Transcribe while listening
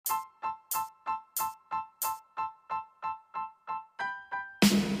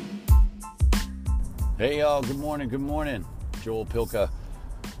Hey y'all, good morning. Joel Pilka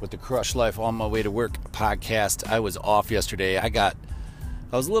with the Crush Life on My Way to Work podcast. I was off yesterday. I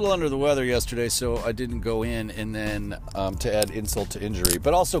was a little under the weather yesterday, so I didn't go in, and then to add insult to injury,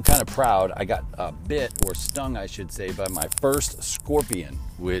 but also kind of proud. I got bit, or stung I should say, by my first scorpion,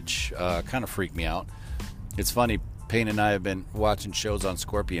 which kind of freaked me out. It's funny, Payne and I have been watching shows on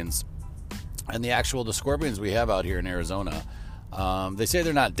scorpions, and the scorpions we have out here in Arizona, they say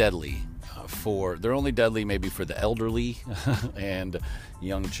they're not deadly. They're only deadly maybe for the elderly and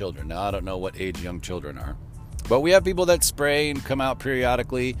young children. Now, I don't know what age young children are, but we have people that spray and come out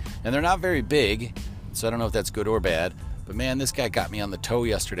periodically, and they're not very big, so I don't know if that's good or bad. But man, this guy got me on the toe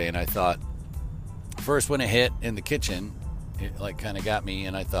yesterday, and I thought, first when it hit in the kitchen, it kind of got me,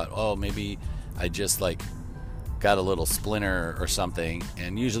 and I thought, oh, maybe I just got a little splinter or something,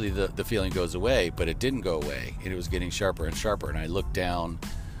 and usually the feeling goes away, but it didn't go away, and it was getting sharper and sharper, and I looked down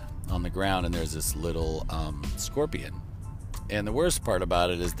on the ground, and there's this little scorpion. And the worst part about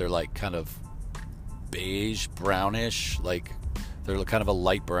it is they're kind of beige, brownish, they're kind of a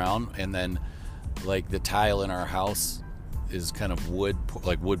light brown, and then the tile in our house is kind of wood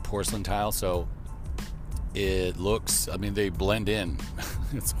porcelain tile, so it looks, they blend in.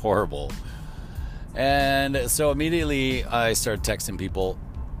 It's horrible. And so immediately I started texting people,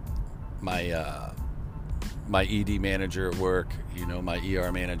 my ED manager at work, my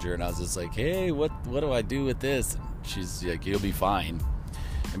ER manager, and I was just like, hey, what do I do with this? And she's like, you'll be fine.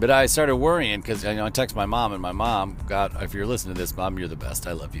 But I started worrying because I text my mom, and my mom, God, if you're listening to this, Mom, you're the best.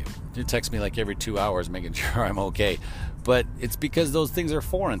 I love you. You text me every 2 hours making sure I'm okay. But it's because those things are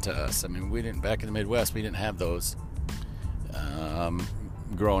foreign to us. We didn't, back in the Midwest, we didn't have those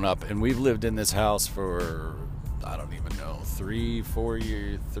growing up. And we've lived in this house for, I don't even know, 3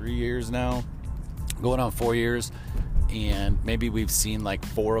 years now. Going on 4 years, and maybe we've seen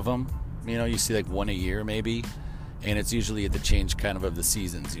 4 of them. You see one a year maybe, and it's usually at the change of the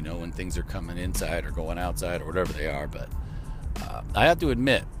seasons, when things are coming inside or going outside or whatever they are. But I have to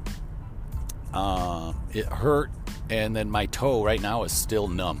admit, it hurt, and then my toe right now is still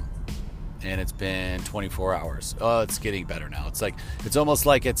numb, and it's been 24 hours. Oh, it's getting better now. It's almost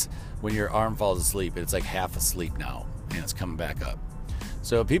like it's when your arm falls asleep, it's half asleep now, and it's coming back up.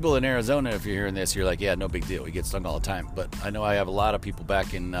 So people in Arizona, if you're hearing this, you're yeah, no big deal. We get stung all the time. But I know I have a lot of people a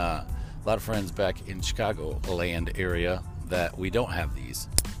lot of friends back in Chicagoland area that we don't have these.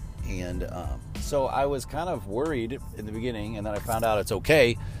 And so I was kind of worried in the beginning, and then I found out it's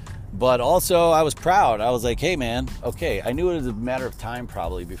okay. But also I was proud. I was like, hey man, okay. I knew it was a matter of time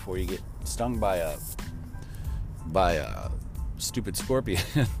probably before you get stung by a stupid scorpion.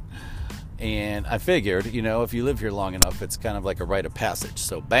 And I figured, if you live here long enough, it's kind of like a rite of passage.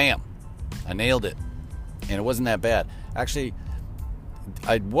 So, bam, I nailed it. And it wasn't that bad. Actually,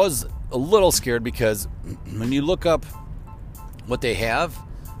 I was a little scared because when you look up what they have,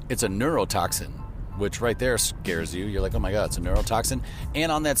 it's a neurotoxin, which right there scares you. You're like, oh my God, it's a neurotoxin.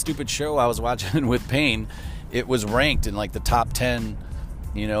 And on that stupid show I was watching with Payne, it was ranked in the top 10,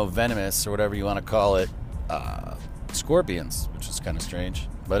 venomous or whatever you want to call it, scorpions, which is kind of strange.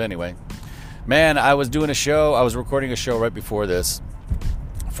 But anyway. Man, I was recording a show right before this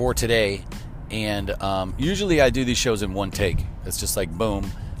for today, and usually I do these shows in one take. It's just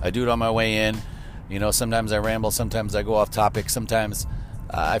boom, I do it on my way in. Sometimes I ramble, sometimes I go off topic, sometimes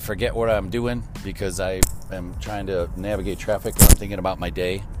I forget what I'm doing because I am trying to navigate traffic and I'm thinking about my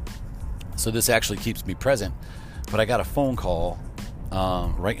day. So this actually keeps me present, but I got a phone call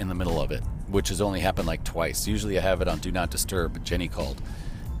right in the middle of it, which has only happened twice. Usually I have it on Do Not Disturb, but Jenny called.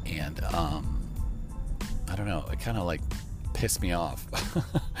 And I don't know, it kind of pissed me off.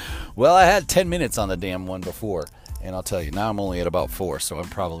 Well, I had 10 minutes on the damn one before, and I'll tell you, now I'm only at about 4, so I'm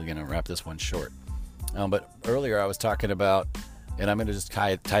probably going to wrap this one short. But earlier I was talking about, and I'm going to just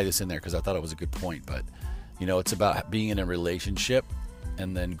tie this in there because I thought it was a good point, but it's about being in a relationship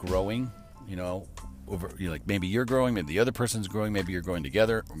and then growing, maybe you're growing, maybe the other person's growing, maybe you're growing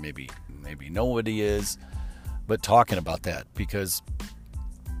together, or maybe nobody is, but talking about that, because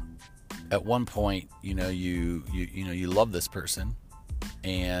at one point, you love this person,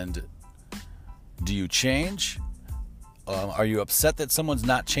 and do you change? Are you upset that someone's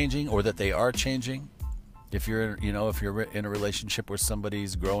not changing or that they are changing? If you're in a relationship where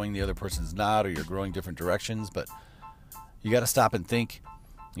somebody's growing, the other person's not, or you're growing different directions, but you got to stop and think,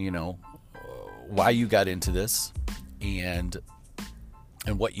 why you got into this and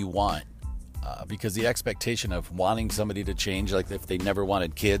what you want. Because the expectation of wanting somebody to change, if they never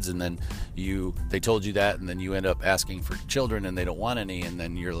wanted kids and then they told you that, and then you end up asking for children and they don't want any, and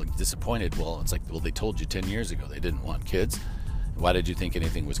then you're disappointed. Well, it's they told you 10 years ago they didn't want kids. Why did you think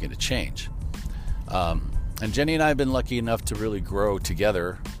anything was going to change? And Jenny and I have been lucky enough to really grow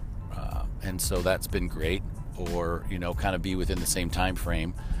together, and so that's been great. Or, kind of be within the same time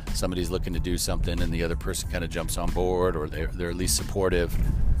frame. Somebody's looking to do something and the other person kind of jumps on board, or they're at least supportive.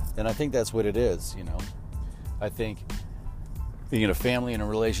 And I think that's what it is. I think being in a family and a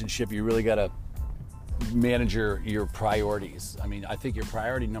relationship, you really got to manage your priorities. I mean, I think your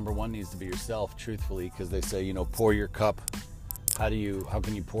priority number one needs to be yourself, truthfully, because they say, pour your cup. How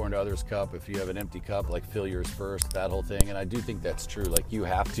can you pour into others' cup if you have an empty cup? Like, fill yours first, that whole thing. And I do think that's true. Like, you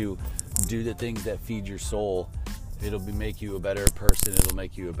have to do the things that feed your soul. It'll make you a better person. It'll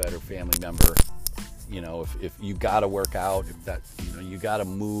make you a better family member. If you got to work out, you got to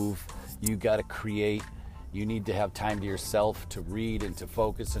move, you got to create, you need to have time to yourself to read and to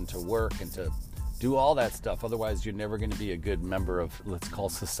focus and to work and to do all that stuff. Otherwise, you're never going to be a good member of, let's call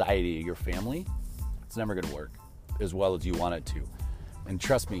society, your family. It's never going to work as well as you want it to. And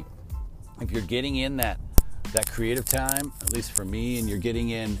trust me, if you're getting in that creative time, at least for me, and you're getting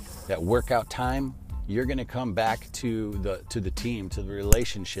in that workout time, you're going to come back to the team, to the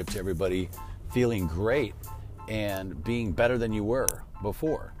relationship, to everybody feeling great and being better than you were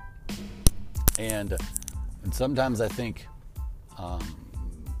before. And sometimes I think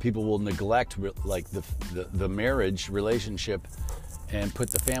people will neglect like the marriage relationship and put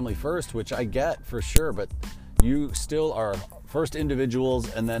the family first, which I get for sure, but you still are first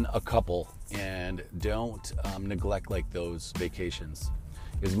individuals and then a couple, and don't neglect like those vacations.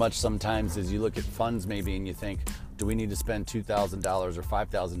 As much sometimes as you look at funds maybe and you think, do we need to spend $2,000 or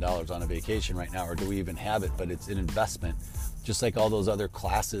 $5,000 on a vacation right now, or do we even have it? But it's an investment, just like all those other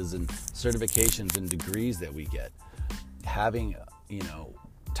classes and certifications and degrees that we get. Having,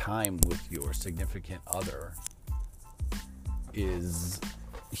 time with your significant other is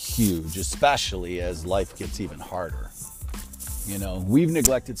huge, especially as life gets even harder. We've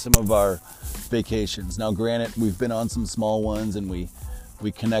neglected some of our vacations. Now, granted, we've been on some small ones and we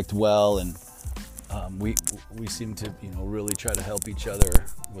connect well, and we seem to, really try to help each other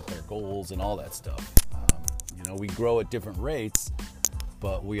with our goals and all that stuff. We grow at different rates,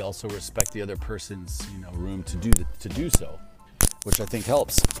 but we also respect the other person's, room to do so, which I think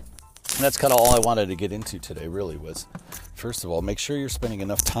helps. And that's kind of all I wanted to get into today, really, was, first of all, make sure you're spending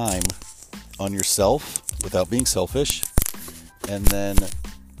enough time on yourself without being selfish, and then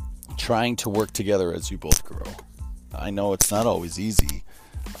trying to work together as you both grow. I know it's not always easy,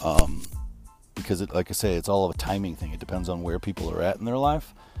 because like I say, it's all of a timing thing. It depends on where people are at in their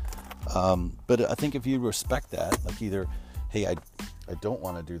life. But I think if you respect that, like either, hey, I don't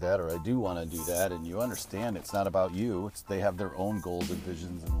want to do that, or I do want to do that, and you understand it's not about you, they have their own goals and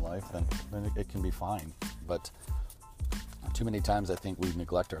visions in life, then it can be fine. But too many times I think we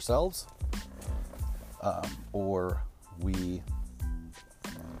neglect ourselves, or we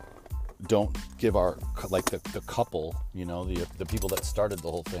don't give our, like the couple, the people that started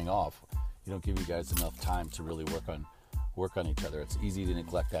the whole thing off, you don't give you guys enough time to really work on each other. It's easy to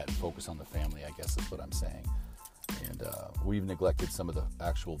neglect that and focus on the family, I guess is what I'm saying. And we've neglected some of the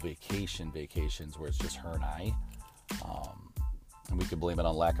actual vacations where it's just her and I. And we could blame it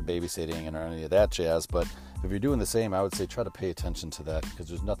on lack of babysitting and any of that jazz. But if you're doing the same, I would say try to pay attention to that, because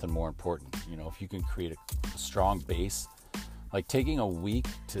there's nothing more important. If you can create a strong base, like taking a week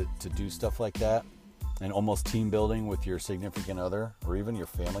to do stuff like that, and almost team building with your significant other or even your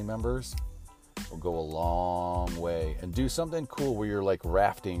family members, will go a long way. And do something cool where you're like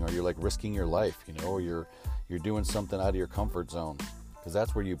rafting, or you're like risking your life, or you're doing something out of your comfort zone, because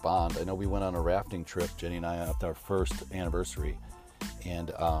that's where you bond. I know we went on a rafting trip, Jenny and I, after our first anniversary,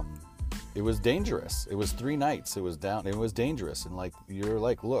 and it was dangerous. It was 3 nights. It was dangerous. And like, you're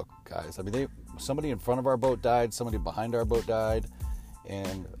like, look, guys, I mean, somebody in front of our boat died, somebody behind our boat died.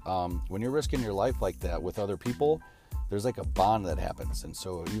 And when you're risking your life like that with other people, there's like a bond that happens. And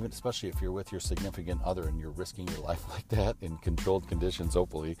so even, especially if you're with your significant other and you're risking your life like that in controlled conditions,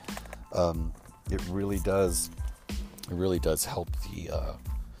 hopefully, it really does help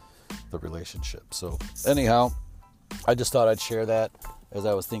the relationship. So anyhow, I just thought I'd share that as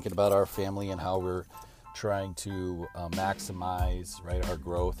I was thinking about our family and how we're trying to maximize, our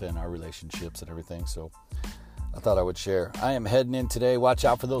growth and our relationships and everything. So I thought I would share. I am heading in today. Watch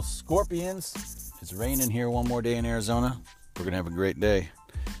out for those scorpions. It's raining here one more day in Arizona. We're going to have a great day.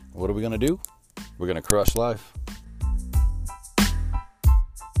 What are we going to do? We're going to crush life.